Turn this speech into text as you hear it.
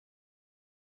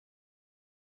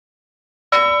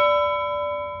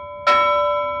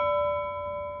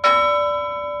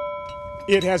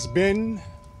It has been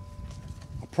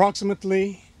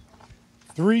approximately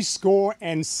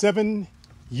 67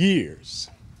 years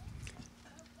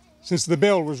since the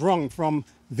bell was rung from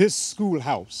this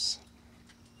schoolhouse.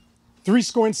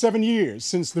 67 years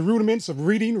since the rudiments of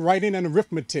reading, writing, and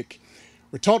arithmetic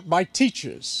were taught by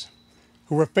teachers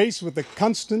who were faced with a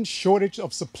constant shortage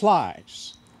of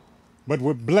supplies, but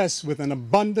were blessed with an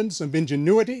abundance of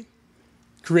ingenuity,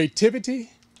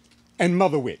 creativity, and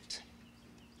mother wit.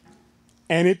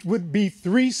 And it would be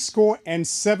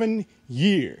 67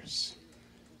 years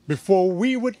before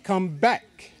we would come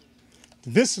back to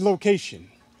this location,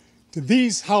 to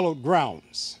these hallowed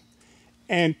grounds,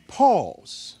 and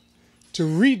pause to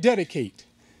rededicate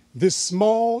this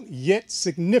small yet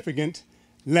significant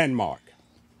landmark.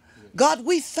 God,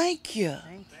 we thank you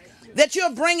that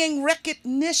you're bringing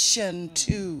recognition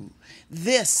to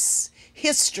this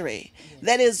history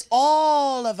that is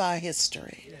all of our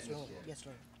history.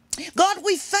 God,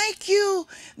 we thank you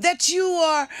that you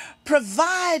are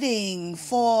providing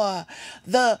for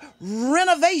the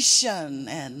renovation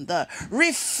and the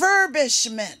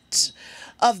refurbishment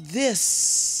of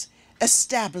this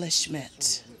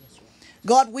establishment.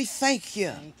 God, we thank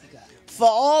you for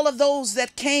all of those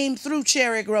that came through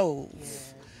Cherry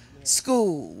Grove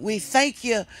School. We thank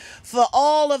you for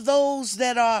all of those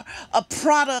that are a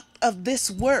product of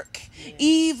this work,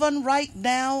 even right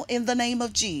now, in the name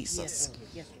of Jesus.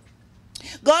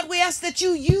 God, we ask that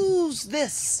you use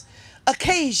this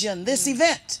occasion, this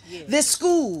event, this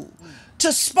school,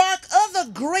 to spark other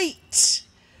great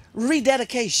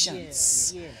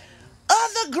rededications,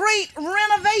 other great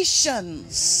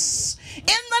renovations in the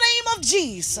name of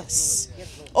Jesus.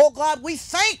 Oh God, we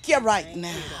thank you right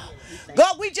now.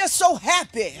 God, we just so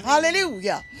happy.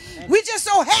 Hallelujah. We just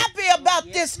so happy about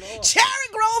this Cherry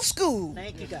Grove School.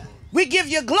 Thank you, God. We give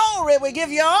you glory, we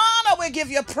give you honor, we give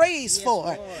you praise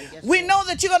for it. We know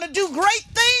that you're going to do great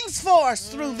things for us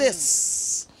through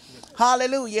this.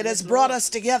 Hallelujah. It has brought us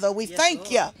together. We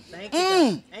thank you. Thank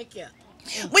you. Thank you.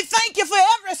 We thank you for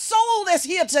every soul that's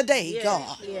here today,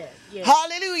 God.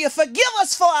 Hallelujah. Forgive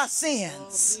us for our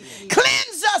sins.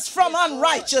 Cleanse us from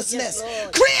unrighteousness.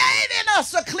 Create in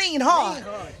us a clean heart.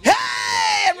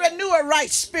 Hey, and renew a right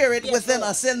spirit within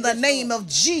us in the name of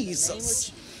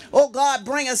Jesus. Oh God,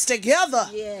 bring us together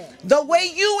the way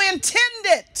you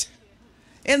intended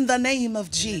in the name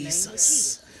of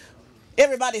Jesus.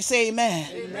 Everybody say amen.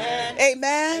 Amen.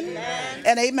 Amen. Amen.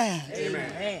 And amen.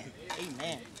 Amen.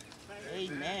 Amen.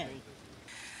 Amen.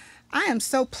 I am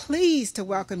so pleased to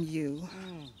welcome you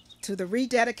to the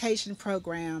rededication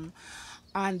program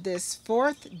on this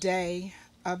 4th day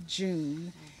of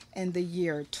June in the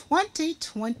year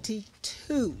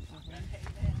 2022.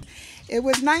 It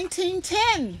was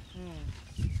 1910.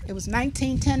 It was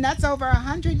 1910. That's over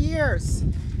 100 years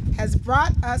has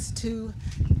brought us to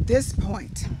this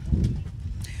point.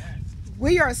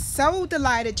 We are so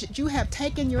delighted that you have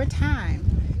taken your time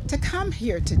to come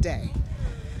here today,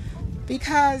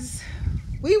 because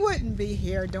we wouldn't be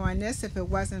here doing this if it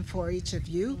wasn't for each of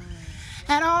you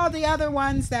and all the other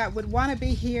ones that would want to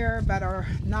be here but are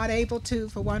not able to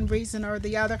for one reason or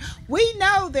the other. We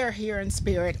know they're here in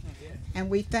spirit, and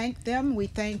we thank them. We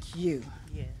thank you.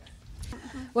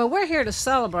 Well, we're here to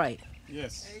celebrate.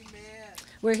 Yes.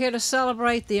 We're here to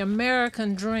celebrate the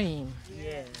American dream.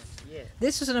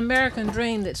 This is an American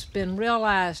dream that's been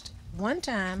realized one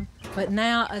time, but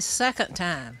now a second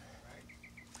time.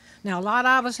 Now, a lot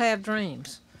of us have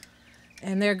dreams,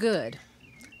 and they're good.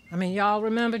 I mean, y'all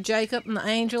remember Jacob and the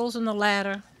angels and the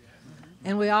ladder,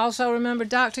 and we also remember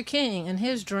Dr. King and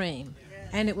his dream,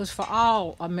 and it was for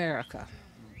all America.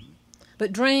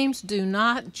 But dreams do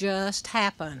not just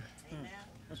happen.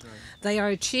 They are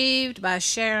achieved by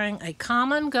sharing a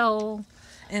common goal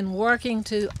and working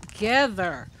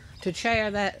together to share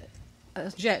that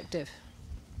objective.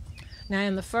 Now,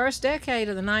 in the first decade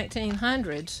of the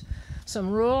 1900s, some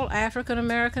rural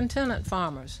African-American tenant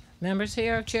farmers, members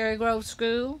here of Cherry Grove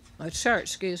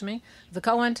Church, the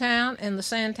Cohentown and the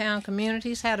Sandtown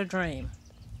communities had a dream.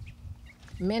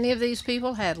 Many of these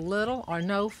people had little or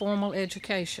no formal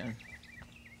education.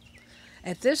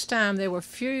 At this time, there were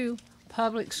few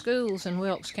public schools in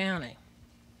Wilkes County,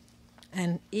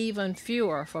 and even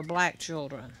fewer for black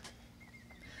children.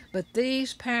 But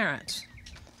these parents,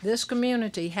 this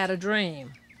community, had a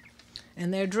dream,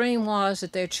 and their dream was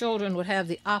that their children would have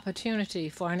the opportunity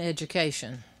for an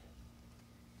education.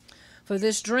 For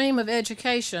this dream of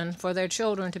education for their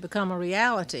children to become a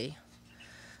reality,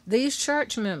 these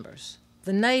church members,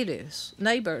 the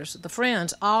neighbors, the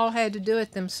friends, all had to do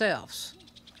it themselves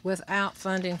without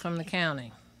funding from the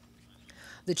county.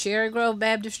 The Cherry Grove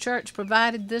Baptist Church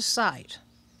provided this site,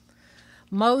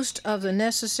 Most of the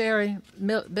necessary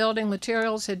building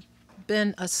materials had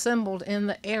been assembled in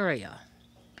the area.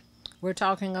 We're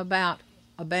talking about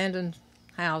abandoned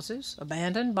houses,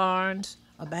 abandoned barns,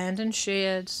 abandoned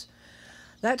sheds.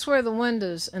 That's where the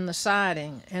windows and the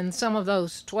siding and some of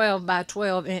those 12 by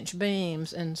 12 inch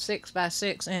beams and 6 by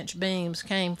 6 inch beams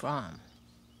came from.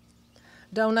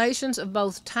 Donations of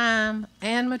both time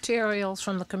and materials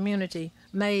from the community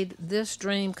made this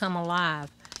dream come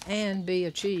alive and be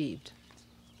achieved.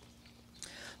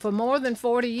 For more than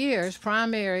 40 years,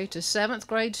 primary to 7th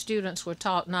grade students were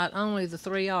taught not only the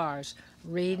 3 R's,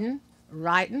 reading,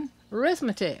 writing,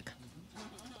 arithmetic,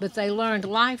 but they learned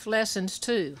life lessons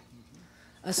too.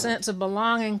 A sense of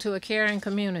belonging to a caring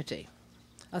community,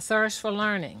 a thirst for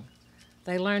learning.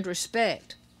 They learned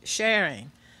respect,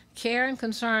 sharing, care and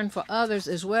concern for others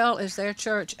as well as their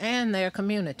church and their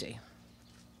community.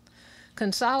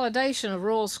 Consolidation of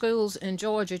rural schools in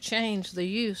Georgia changed the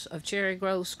use of Cherry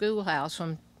Grove Schoolhouse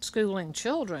from schooling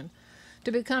children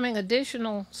to becoming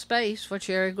additional space for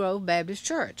Cherry Grove Baptist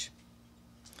Church.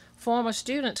 Former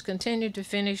students continued to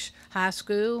finish high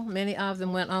school. Many of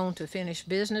them went on to finish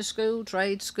business school,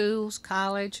 trade schools,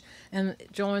 college, and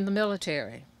joined the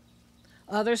military.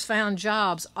 Others found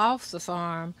jobs off the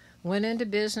farm, went into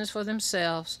business for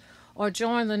themselves, or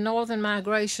joined the northern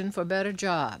migration for better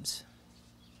jobs.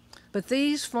 But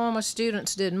these former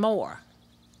students did more.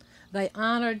 They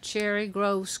honored Cherry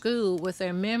Grove School with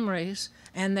their memories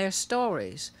and their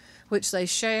stories, which they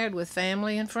shared with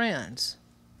family and friends.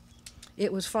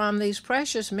 It was from these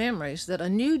precious memories that a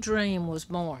new dream was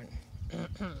born.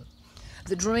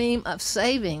 The dream of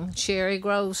saving Cherry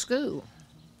Grove School.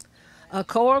 A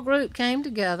core group came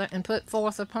together and put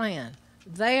forth a plan,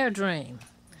 their dream,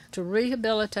 to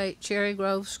rehabilitate Cherry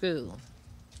Grove School.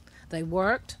 They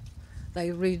worked, they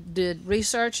did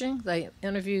researching, they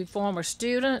interviewed former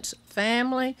students,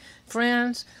 family,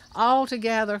 friends, all to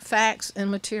gather facts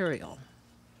and material.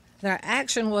 Their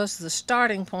action was the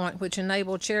starting point which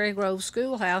enabled Cherry Grove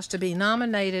Schoolhouse to be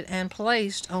nominated and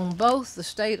placed on both the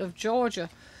state of Georgia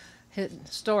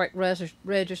Historic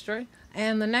Registry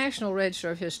and the National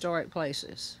Register of Historic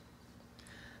Places.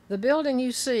 The building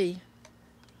you see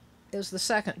is the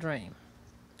second dream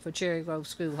for Cherry Grove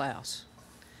Schoolhouse.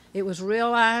 It was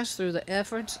realized through the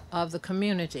efforts of the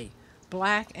community,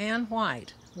 black and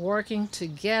white, working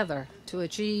together to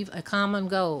achieve a common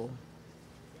goal.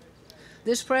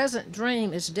 This present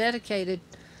dream is dedicated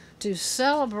to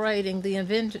celebrating the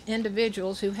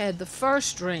individuals who had the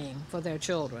first dream for their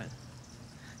children.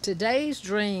 Today's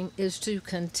dream is to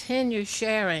continue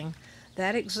sharing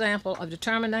that example of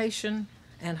determination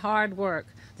and hard work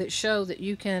that show that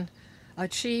you can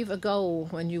achieve a goal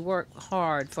when you work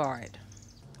hard for it.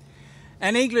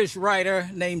 An English writer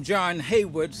named John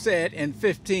Haywood said in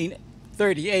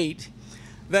 1538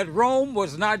 that Rome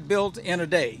was not built in a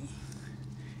day.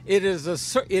 It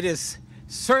is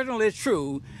certainly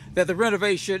true that the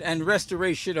renovation and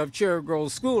restoration of Cherry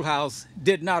Grove Schoolhouse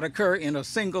did not occur in a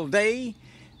single day,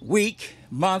 week,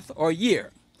 month, or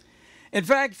year. In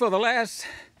fact, for the last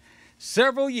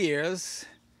several years,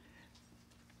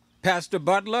 Pastor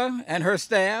Butler and her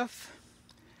staff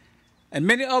and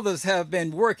many others have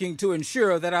been working to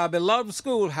ensure that our beloved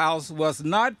schoolhouse was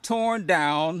not torn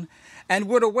down and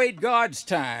would await God's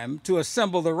time to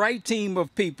assemble the right team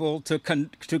of people to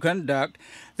conduct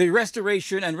the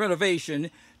restoration and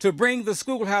renovation to bring the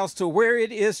schoolhouse to where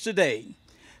it is today,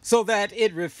 so that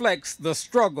it reflects the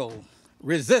struggle,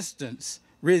 resistance,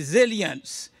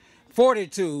 resilience,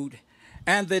 fortitude,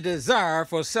 and the desire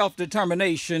for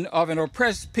self-determination of an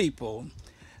oppressed people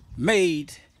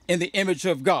made in the image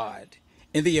of God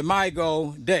in the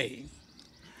Imago Dei.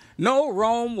 No,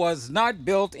 Rome was not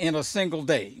built in a single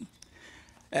day.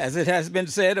 As it has been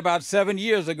said, about 7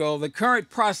 years ago, the current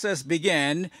process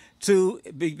began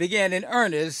in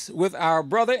earnest with our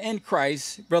brother in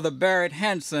Christ, Brother Barrett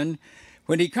Hanson,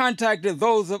 when he contacted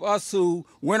those of us who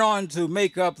went on to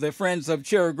make up the Friends of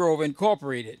Cherry Grove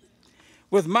Incorporated.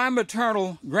 With my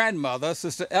maternal grandmother,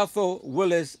 Sister Ethel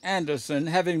Willis Anderson,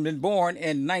 having been born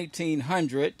in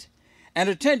 1900 and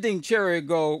attending Cherry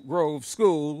Grove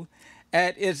School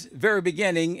at its very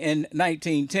beginning in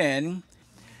 1910,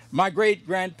 my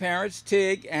great-grandparents,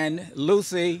 Tig and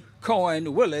Lucy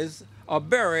Cohen Willis, are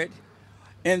buried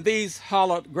in these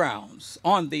hallowed grounds,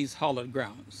 on these hallowed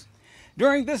grounds.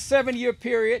 During this 7-year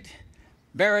period,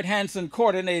 Barrett Hanson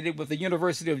coordinated with the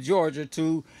University of Georgia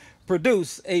to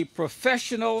produce a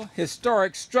professional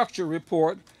historic structure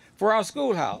report for our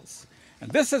schoolhouse.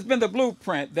 And this has been the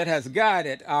blueprint that has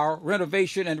guided our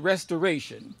renovation and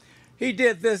restoration. He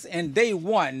did this in day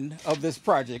one of this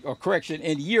project, or correction,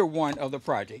 in year one of the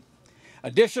project.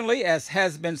 Additionally, as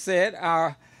has been said,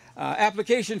 our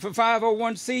application for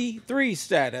 501c3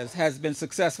 status has been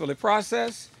successfully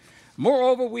processed.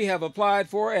 Moreover, we have applied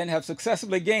for and have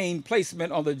successfully gained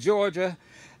placement on the Georgia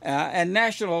and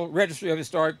National Registry of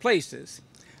Historic Places.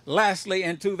 Lastly,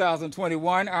 in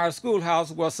 2021, our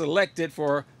schoolhouse was selected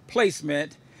for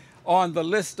placement on the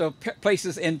list of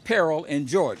places in peril in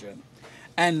Georgia.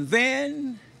 And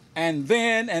then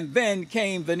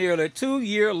came the nearly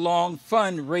 2-year-long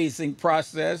fundraising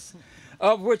process,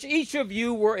 of which each of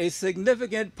you were a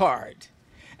significant part.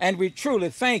 And we truly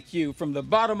thank you from the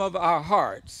bottom of our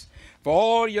hearts for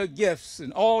all your gifts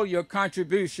and all your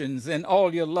contributions and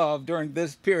all your love during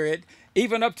this period,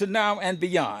 even up to now and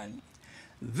beyond.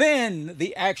 Then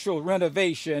the actual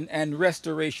renovation and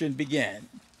restoration began.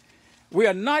 We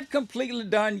are not completely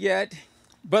done yet,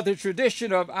 but the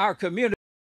tradition of our community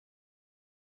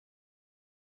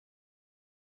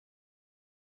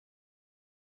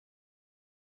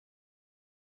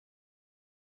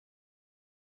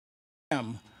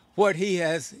what he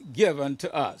has given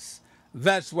to us.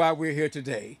 That's why we're here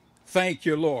today. Thank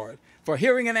you, Lord, for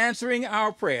hearing and answering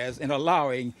our prayers and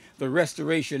allowing the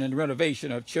restoration and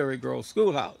renovation of Cherry Grove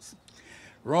Schoolhouse.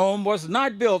 Rome was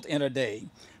not built in a day,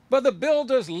 but the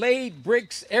builders laid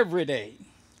bricks every day.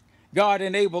 God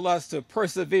enabled us to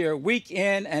persevere week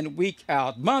in and week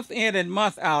out, month in and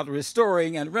month out,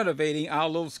 restoring and renovating our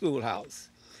little schoolhouse.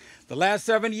 The last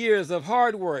 7 years of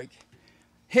hard work,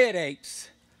 headaches,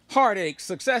 heartaches,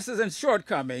 successes, and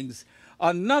shortcomings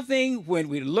are nothing when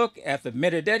we look at the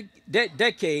many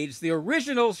decades the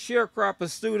original sharecropper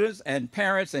students and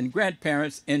parents and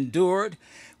grandparents endured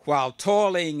while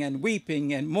toiling and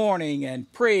weeping and mourning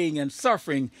and praying and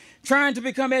suffering, trying to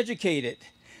become educated.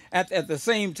 At the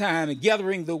same time,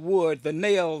 gathering the wood, the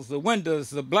nails, the windows,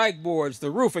 the blackboards,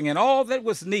 the roofing, and all that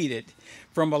was needed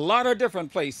from a lot of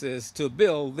different places to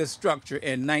build this structure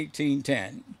in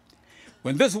 1910.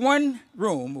 When this one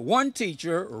room, one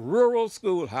teacher, rural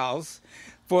schoolhouse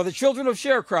for the children of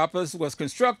sharecroppers was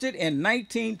constructed in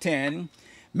 1910,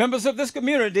 members of this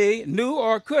community knew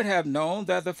or could have known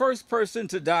that the first person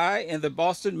to die in the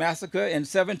Boston Massacre in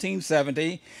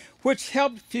 1770, which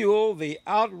helped fuel the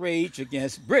outrage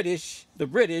against the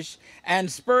British,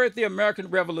 and spurred the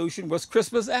American Revolution, was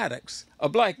Crispus Attucks, a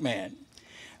black man.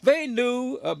 They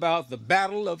knew about the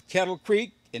Battle of Kettle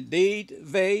Creek. Indeed,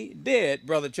 they did,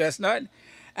 Brother Chestnut.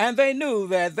 And they knew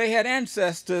that they had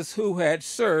ancestors who had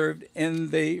served in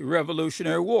the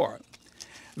Revolutionary War.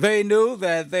 They knew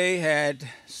that they had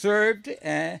served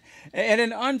in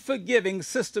an unforgiving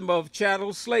system of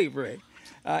chattel slavery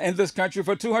in this country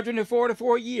for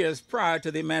 244 years prior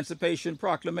to the Emancipation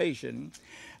Proclamation.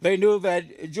 They knew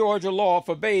that Georgia law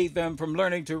forbade them from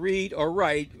learning to read or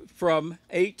write from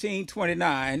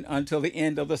 1829 until the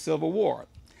end of the Civil War.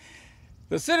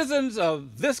 The citizens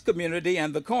of this community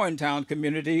and the Cointown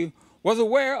community was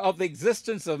aware of the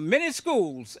existence of many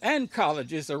schools and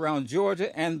colleges around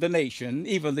Georgia and the nation,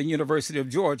 even the University of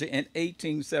Georgia in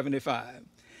 1875.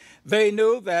 They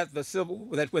knew that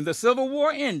when the Civil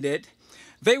War ended,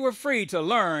 they were free to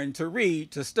learn, to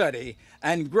read, to study,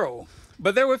 and grow.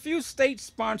 But there were few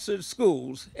state-sponsored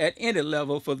schools at any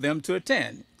level for them to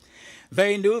attend.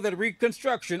 They knew that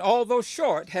Reconstruction, although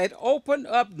short, had opened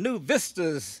up new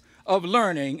vistas of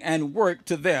learning and work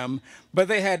to them, but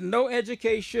they had no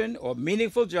education or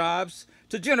meaningful jobs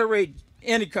to generate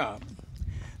income.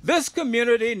 This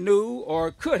community knew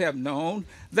or could have known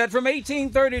that from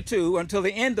 1832 until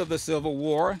the end of the Civil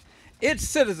War, its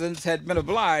citizens had been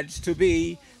obliged to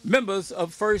be members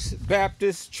of First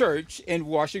Baptist Church in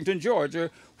Washington, Georgia,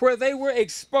 where they were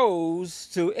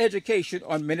exposed to education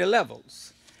on many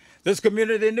levels. This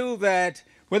community knew that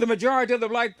when the majority of the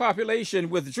black population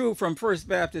withdrew from First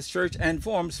Baptist Church and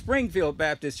formed Springfield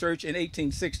Baptist Church in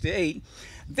 1868,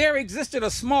 there existed a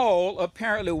small,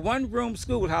 apparently one-room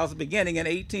schoolhouse beginning in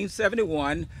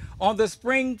 1871 on the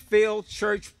Springfield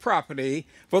Church property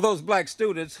for those black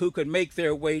students who could make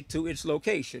their way to its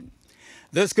location.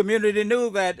 This community knew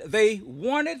that they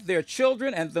wanted their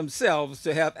children and themselves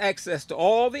to have access to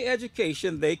all the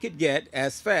education they could get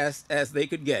as fast as they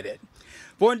could get it.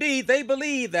 For indeed, they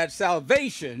believed that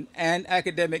salvation and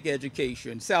academic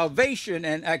education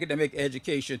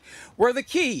were the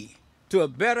key to a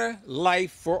better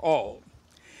life for all.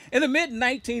 In the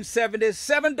mid-1970s,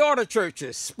 7 daughter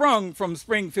churches sprung from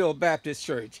Springfield Baptist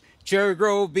Church, Cherry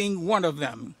Grove being one of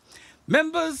them.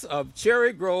 Members of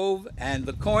Cherry Grove and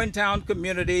the Cointown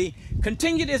community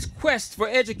continued its quest for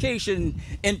education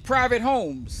in private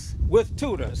homes with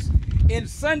tutors, in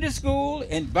Sunday school,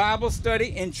 in Bible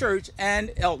study, in church,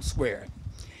 and elsewhere.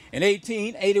 In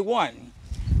 1881,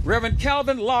 Reverend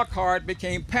Calvin Lockhart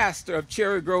became pastor of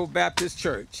Cherry Grove Baptist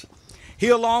Church. He,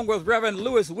 along with Reverend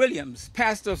Lewis Williams,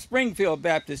 pastor of Springfield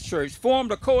Baptist Church,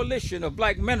 formed a coalition of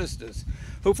black ministers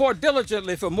who fought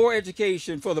diligently for more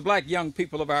education for the black young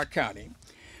people of our county.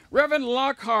 Reverend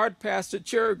Lockhart pastored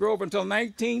Cherry Grove until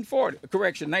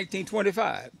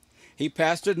 1925. He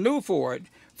pastored Newford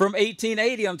from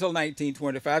 1880 until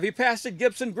 1925. He pastored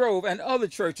Gibson Grove and other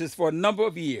churches for a number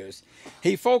of years.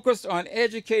 He focused on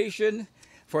education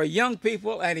for young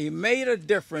people, and he made a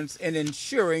difference in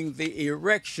ensuring the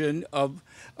erection of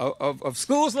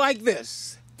schools like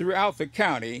this throughout the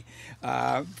county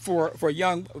for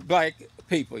young black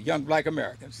people, young black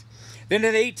Americans. Then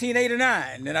in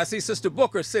 1889, and I see Sister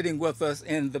Booker sitting with us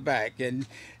in the back, and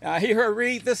I hear her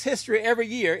read this history every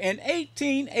year. In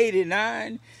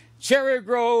 1889, Cherry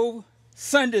Grove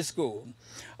Sunday School,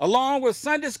 along with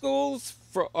Sunday schools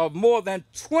of more than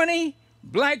 20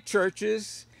 black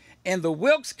churches in the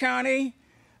Wilkes County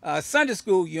Sunday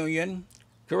School Union,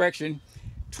 20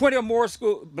 or more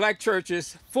black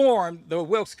churches formed the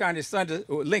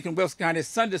Lincoln Wilkes County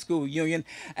Sunday School Union,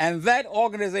 and that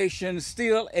organization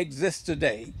still exists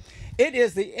today. It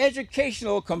is the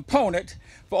educational component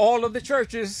for all of the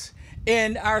churches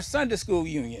in our Sunday School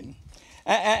Union.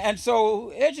 And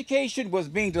so education was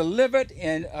being delivered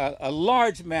in a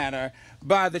large manner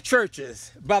by the churches,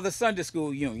 by the Sunday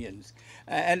School unions,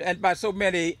 and by so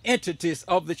many entities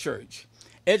of the church.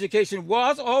 Education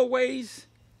was always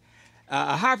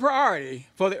a high priority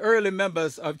for the early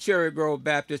members of Cherry Grove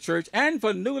Baptist Church and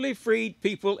for newly freed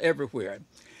people everywhere.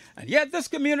 And yet this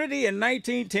community in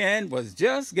 1910 was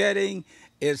just getting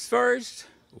its first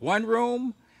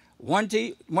one-room,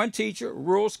 one-teacher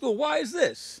rural school. Why is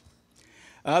this?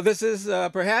 This is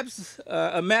perhaps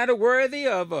a matter worthy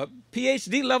of a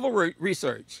PhD level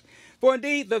research. For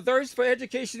indeed, the thirst for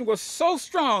education was so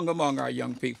strong among our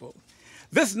young people.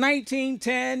 This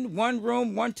 1910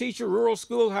 one-room, one-teacher rural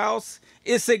schoolhouse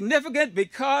is significant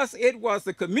because it was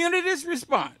the community's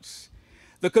response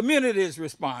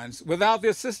without the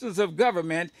assistance of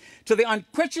government to the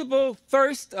unquenchable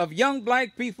thirst of young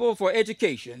black people for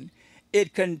education.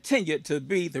 It continued to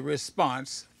be the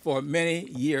response for many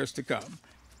years to come.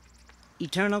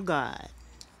 Eternal God,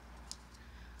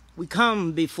 we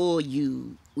come before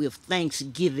you with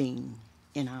thanksgiving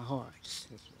in our hearts.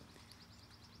 Yes,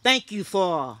 thank you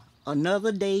for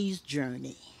another day's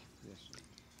journey. Yes,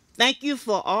 thank you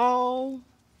for all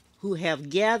who have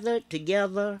gathered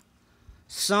together.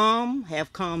 Some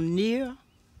have come near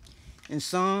and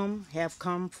some have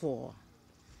come far.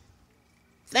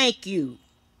 Thank you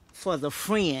for the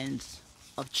friends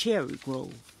of Cherry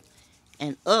Grove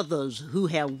and others who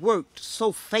have worked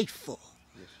so faithful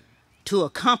to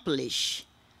accomplish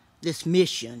this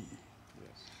mission.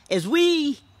 As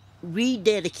we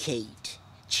rededicate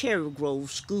Cherry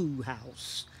Grove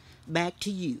Schoolhouse back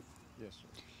to you,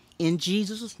 in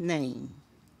Jesus' name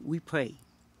we pray.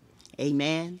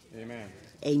 Amen. Amen.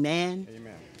 Amen.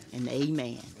 Amen. And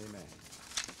amen. Amen.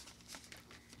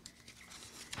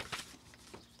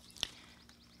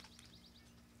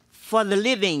 For the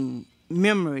living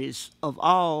memories of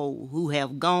all who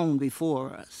have gone before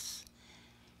us,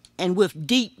 and with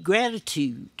deep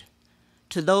gratitude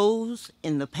to those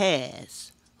in the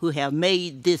past who have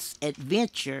made this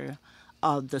adventure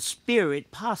of the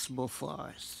Spirit possible for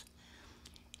us,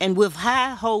 and with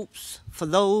high hopes for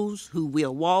those who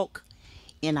will walk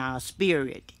in our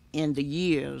spirit in the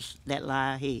years that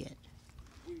lie ahead.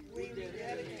 We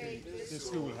dedicate this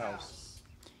schoolhouse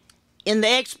in the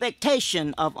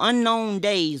expectation of unknown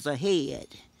days ahead,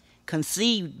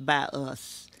 conceived by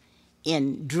us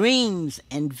in dreams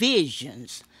and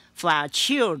visions for our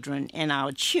children and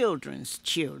our children's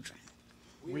children.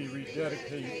 We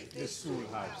rededicate this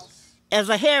schoolhouse as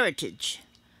a heritage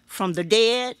from the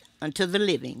dead unto the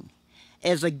living,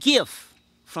 as a gift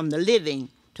from the living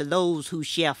to those who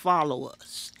shall follow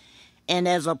us, and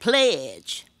as a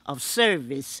pledge of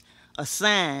service, a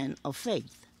sign of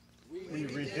faith. We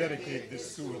rededicate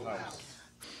this schoolhouse.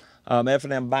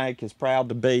 F&M Bank is proud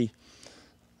to be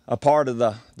a part of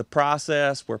the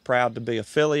process. We're proud to be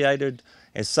affiliated.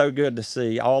 It's so good to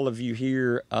see all of you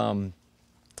here.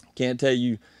 Can't tell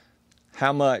you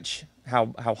how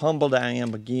humbled I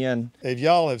am again. If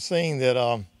y'all have seen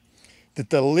that that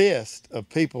the list of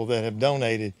people that have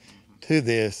donated to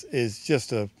this is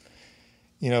just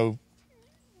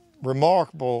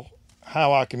remarkable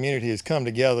how our community has come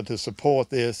together to support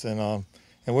this, and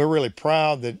we're really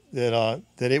proud that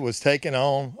it was taken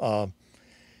on,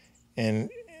 and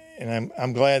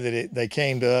I'm glad that they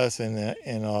came to us, and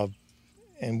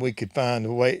we could find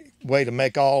a way to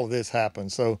make all of this happen.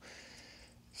 So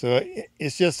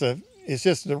it's just it's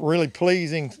just really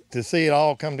pleasing to see it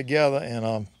all come together,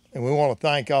 and we want to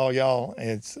thank all y'all.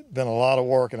 It's been a lot of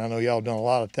work, and I know y'all done a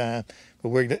lot of time, but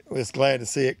we're just glad to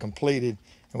see it completed,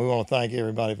 and we want to thank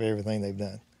everybody for everything they've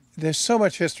done. There's so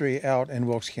much history out in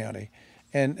Wilkes County,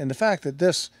 and the fact that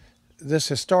this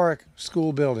historic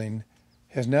school building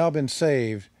has now been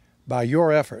saved by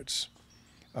your efforts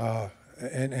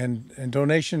and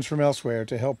donations from elsewhere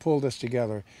to help pull this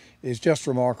together is just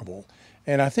remarkable.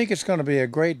 And I think it's going to be a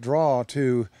great draw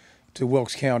to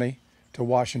Wilkes County, to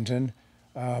Washington,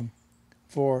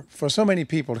 for so many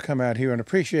people to come out here and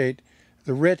appreciate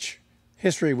the rich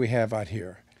history we have out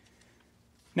here.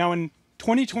 Now in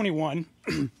 2021,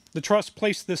 the Trust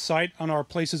placed this site on our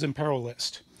Places in Peril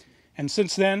list. And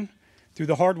since then, through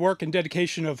the hard work and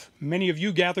dedication of many of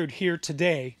you gathered here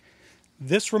today,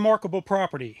 this remarkable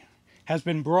property has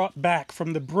been brought back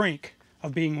from the brink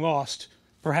of being lost,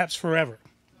 perhaps forever.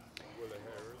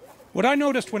 What I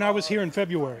noticed when I was here in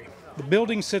February, the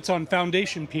building sits on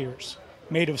foundation piers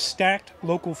made of stacked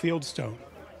local fieldstone.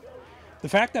 The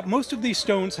fact that most of these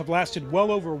stones have lasted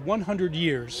well over 100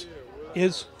 years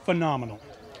is phenomenal.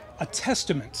 A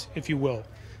testament, if you will,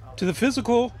 to the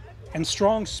physical and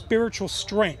strong spiritual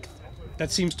strength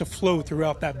that seems to flow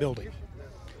throughout that building.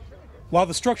 While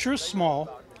the structure is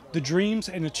small, the dreams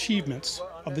and achievements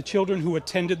of the children who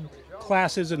attended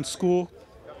classes in school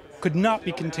could not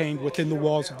be contained within the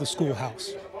walls of the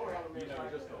schoolhouse.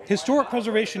 Historic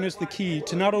preservation is the key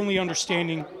to not only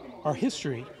understanding our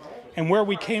history and where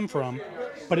we came from,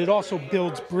 but it also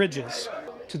builds bridges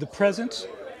to the present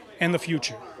and the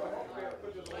future.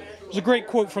 There's a great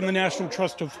quote from the National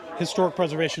Trust of Historic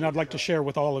Preservation I'd like to share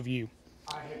with all of you.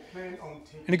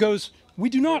 And it goes, "We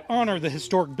do not honor the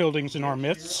historic buildings in our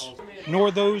midst,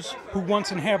 nor those who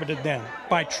once inhabited them,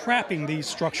 by trapping these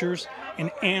structures in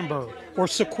amber or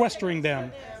sequestering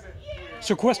them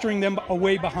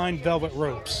away behind velvet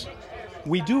ropes.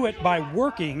 We do it by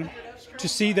working to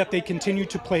see that they continue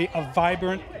to play a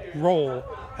vibrant role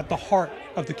at the heart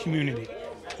of the community."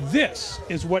 This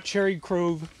is what Cherry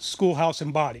Grove Schoolhouse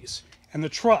embodies, and the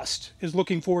Trust is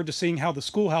looking forward to seeing how the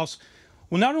schoolhouse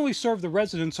will not only serve the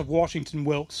residents of Washington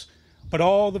Wilkes, but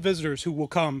all the visitors who will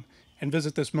come and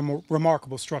visit this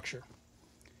remarkable structure.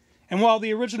 And while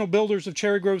the original builders of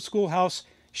Cherry Grove Schoolhouse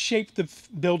shaped the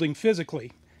building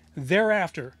physically,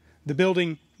 thereafter, the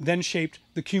building then shaped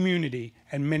the community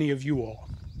and many of you all.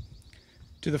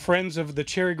 To the friends of the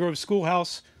Cherry Grove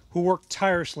Schoolhouse who worked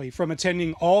tirelessly from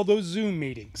attending all those Zoom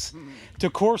meetings to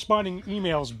corresponding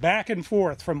emails back and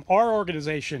forth from our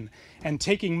organization and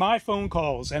taking my phone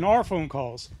calls and our phone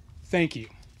calls, thank you.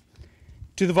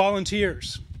 To the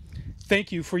volunteers,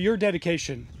 thank you for your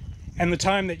dedication and the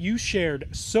time that you shared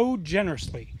so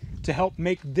generously to help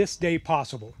make this day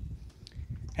possible.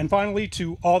 And finally,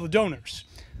 to all the donors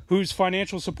whose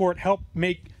financial support helped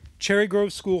make Cherry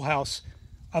Grove Schoolhouse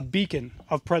a beacon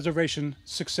of preservation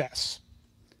success.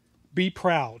 Be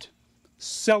proud.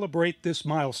 Celebrate this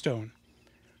milestone.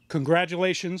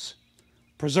 Congratulations.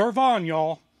 Preserve on,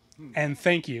 y'all, and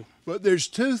thank you. But there's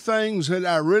two things that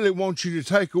I really want you to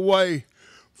take away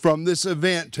from this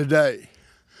event today.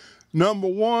 Number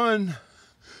one,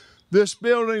 this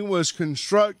building was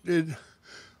constructed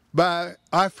by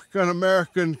African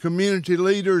American community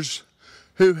leaders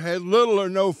who had little or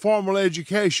no formal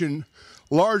education,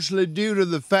 largely due to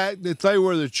the fact that they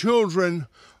were the children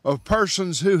of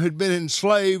persons who had been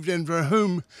enslaved and for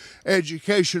whom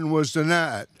education was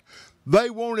denied. They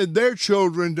wanted their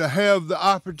children to have the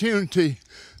opportunity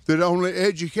that only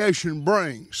education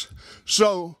brings.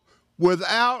 So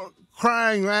without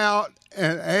crying out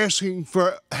and asking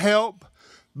for help,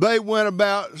 they went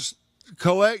about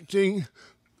collecting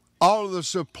all of the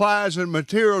supplies and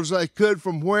materials they could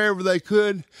from wherever they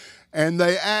could, and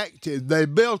they acted. They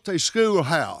built a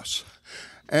schoolhouse.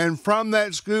 And from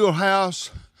that schoolhouse,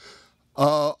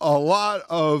 a lot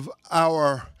of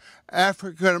our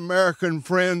African American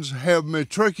friends have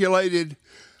matriculated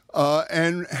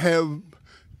and have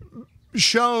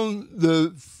shown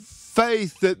the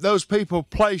faith that those people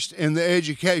placed in the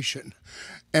education.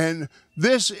 And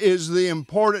this is the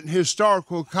important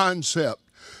historical concept.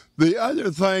 The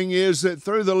other thing is that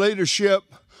through the leadership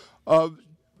of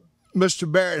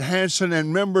Mr. Barrett Hanson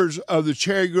and members of the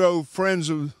Cherry Grove Friends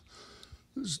of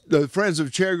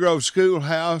Cherry Grove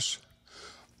Schoolhouse,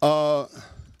 a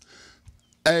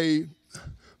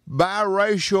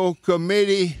biracial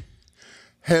committee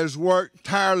has worked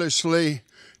tirelessly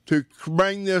to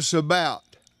bring this about.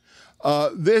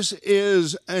 This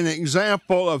is an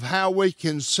example of how we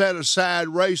can set aside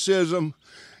racism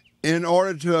in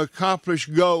order to accomplish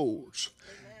goals.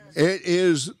 It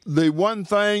is the one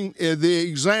thing, the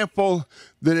example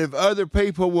that if other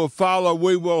people will follow,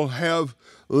 we will have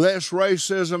less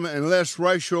racism and less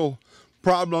racial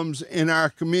problems in our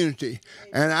community.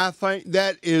 And I think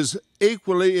that is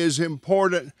equally as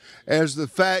important as the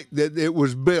fact that it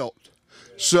was built.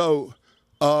 So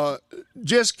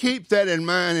just keep that in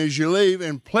mind as you leave,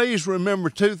 and please remember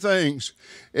two things.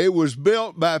 It was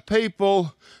built by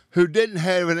people who didn't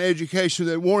have an education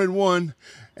that wanted one,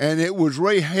 and it was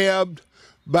rehabbed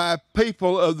by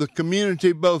people of the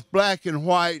community, both black and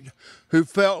white, who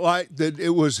felt like that it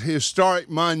was a historic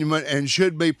monument and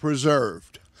should be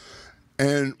preserved.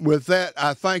 And with that,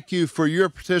 I thank you for your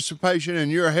participation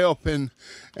and your help and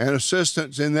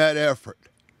assistance in that effort.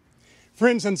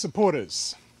 Friends and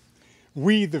supporters,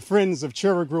 we, the Friends of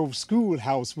Cherry Grove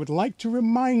Schoolhouse, would like to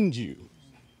remind you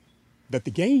that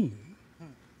the game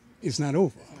is not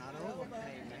over.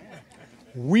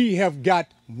 We have got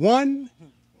one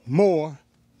more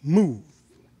move.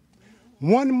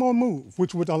 One more move,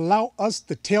 which would allow us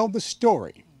to tell the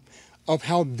story of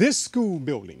how this school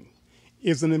building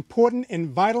is an important and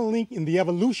vital link in the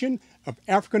evolution of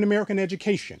African American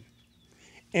education,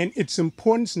 and its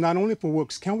importance not only for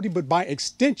Wilkes County, but by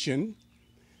extension,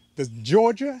 the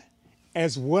Georgia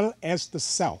as well as the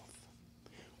South.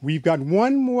 We've got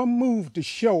one more move to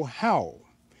show how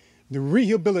the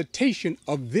rehabilitation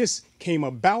of this came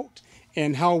about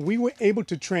and how we were able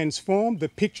to transform the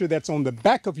picture that's on the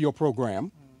back of your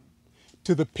program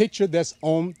to the picture that's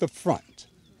on the front.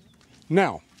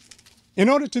 Now, in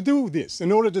order to do this,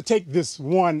 in order to take this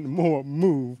one more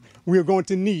move, we're going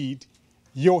to need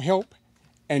your help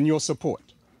and your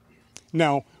support.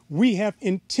 Now, we have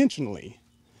intentionally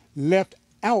left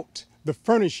out the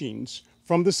furnishings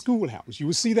from the schoolhouse. You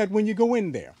will see that when you go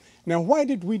in there. Now, why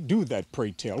did we do that,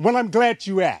 pray tell? Well, I'm glad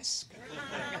you asked.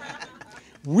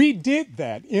 We did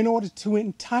that in order to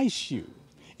entice you,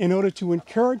 in order to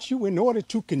encourage you, in order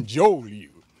to cajole you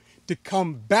to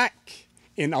come back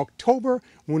in October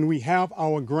when we have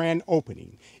our grand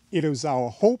opening. It is our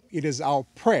hope, it is our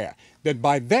prayer that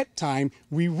by that time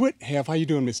we would have, how you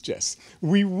doing, Miss Jess?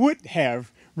 We would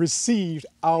have received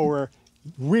our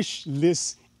wish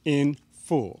list in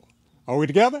full. Are we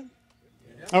together?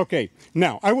 Okay,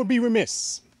 now I would be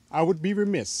remiss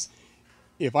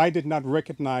if I did not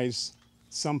recognize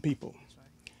some people.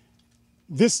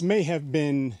 This may have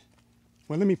been,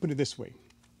 well, let me put it this way.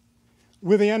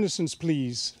 Will the Andersons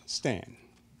please stand?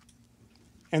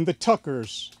 And the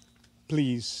Tuckers,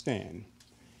 please stand.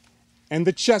 And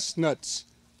the Chestnuts,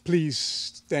 please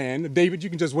stand. David, you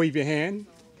can just wave your hand.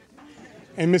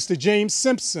 And Mr. James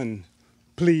Simpson,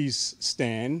 please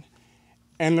stand.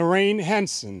 And Lorraine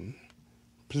Hanson,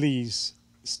 please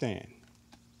stand.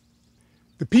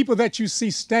 The people that you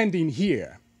see standing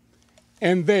here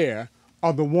and there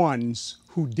are the ones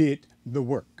who did the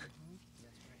work.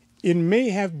 It may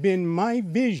have been my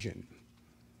vision,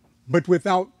 but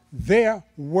without their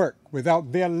work,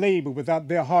 without their labor, without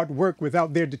their hard work,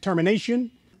 without their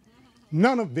determination,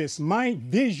 none of this, my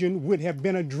vision, would have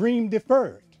been a dream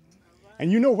deferred.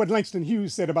 And you know what Langston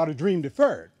Hughes said about a dream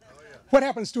deferred. What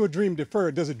happens to a dream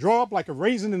deferred? Does it draw up like a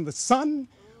raisin in the sun,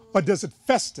 or does it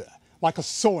fester like a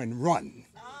sow and run?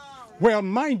 Well,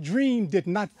 my dream did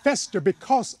not fester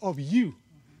because of you.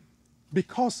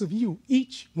 Because of you.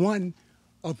 Each one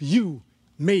of you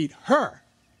made her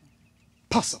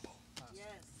possible.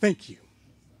 Thank you.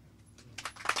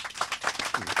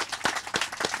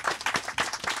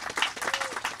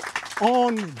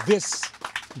 On this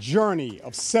journey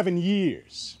of 7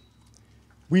 years,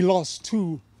 we lost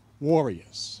two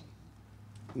warriors.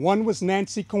 One was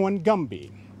Nancy Cohen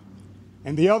Gumby,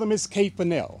 and the other Miss Kay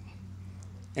Fennell.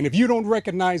 And if you don't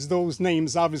recognize those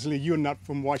names, obviously you're not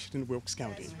from Washington, Wilkes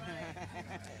County.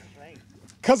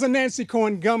 Cousin Nancy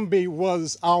Cohen Gumby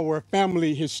was our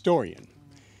family historian.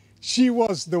 She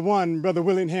was the one, Brother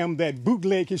Willingham, that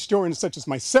bootleg historians such as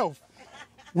myself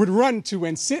would run to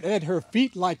and sit at her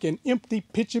feet like an empty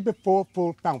pitcher before a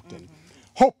full fountain,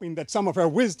 hoping that some of her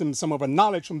wisdom, some of her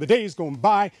knowledge from the days gone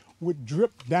by would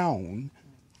drip down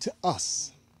to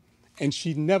us. And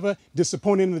she never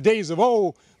disappointed. In the days of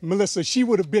old, Melissa, she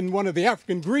would have been one of the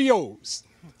African griots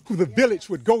who the village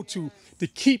would go to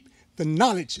keep the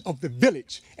knowledge of the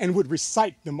village and would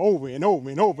recite them over and over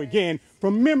and over again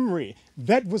from memory.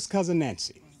 That was Cousin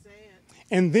Nancy.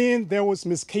 And then there was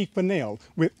Miss Kay Fennell.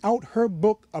 Without her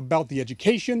book about the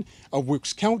education of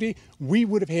Wilkes County, we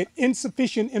would have had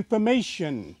insufficient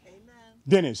information,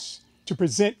 Dennis, to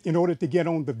present in order to get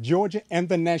on the Georgia and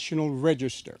the National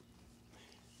Register.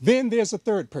 Then there's a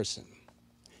third person.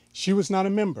 She was not a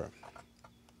member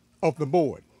of the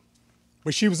board,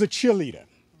 but she was a cheerleader.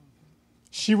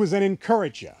 She was an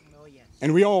encourager.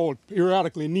 and we all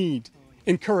periodically need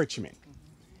encouragement.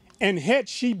 And had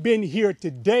she been here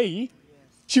today,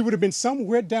 she would have been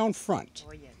somewhere down front,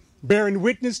 bearing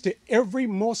witness to every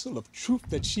morsel of truth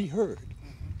that she heard.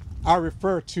 I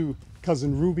refer to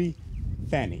Cousin Ruby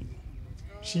Fanning.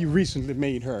 She recently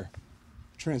made her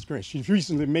transgression. She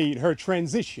recently made her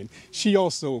transition. She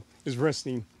also is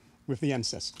resting with the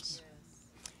ancestors.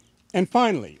 And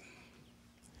finally,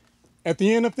 at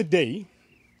the end of the day,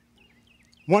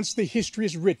 once the history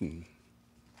is written,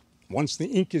 once the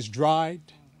ink is dried,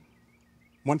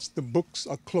 once the books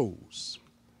are closed,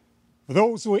 for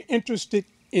those who are interested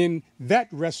in that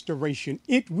restoration,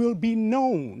 it will be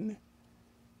known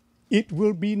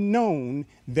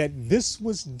that this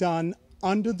was done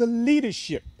under the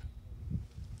leadership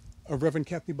of Reverend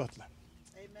Kathy Butler.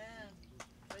 Amen.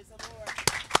 Praise the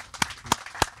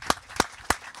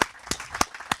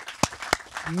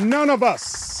Lord. None of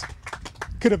us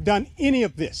could have done any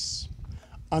of this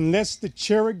unless the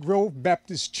Cherry Grove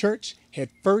Baptist Church had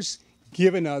first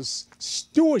given us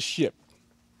stewardship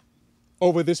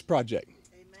over this project.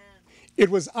 Amen. It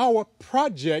was our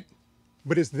project,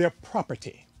 but it's their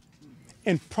property.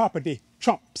 And property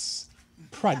trumps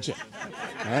project.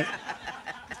 All right?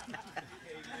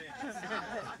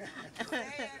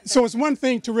 So it's one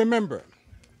thing to remember.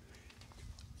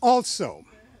 Also,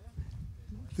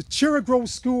 the Cherry Grove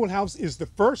Schoolhouse is the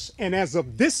first, and as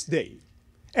of this day,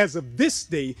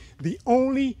 the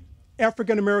only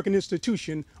African-American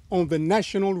institution on the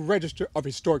National Register of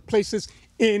Historic Places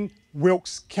in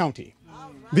Wilkes County.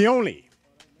 Right. The only.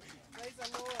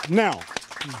 Now,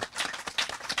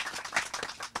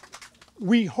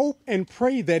 we hope and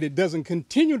pray that it doesn't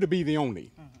continue to be the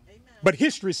only. But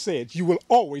history says you will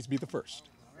always be the first.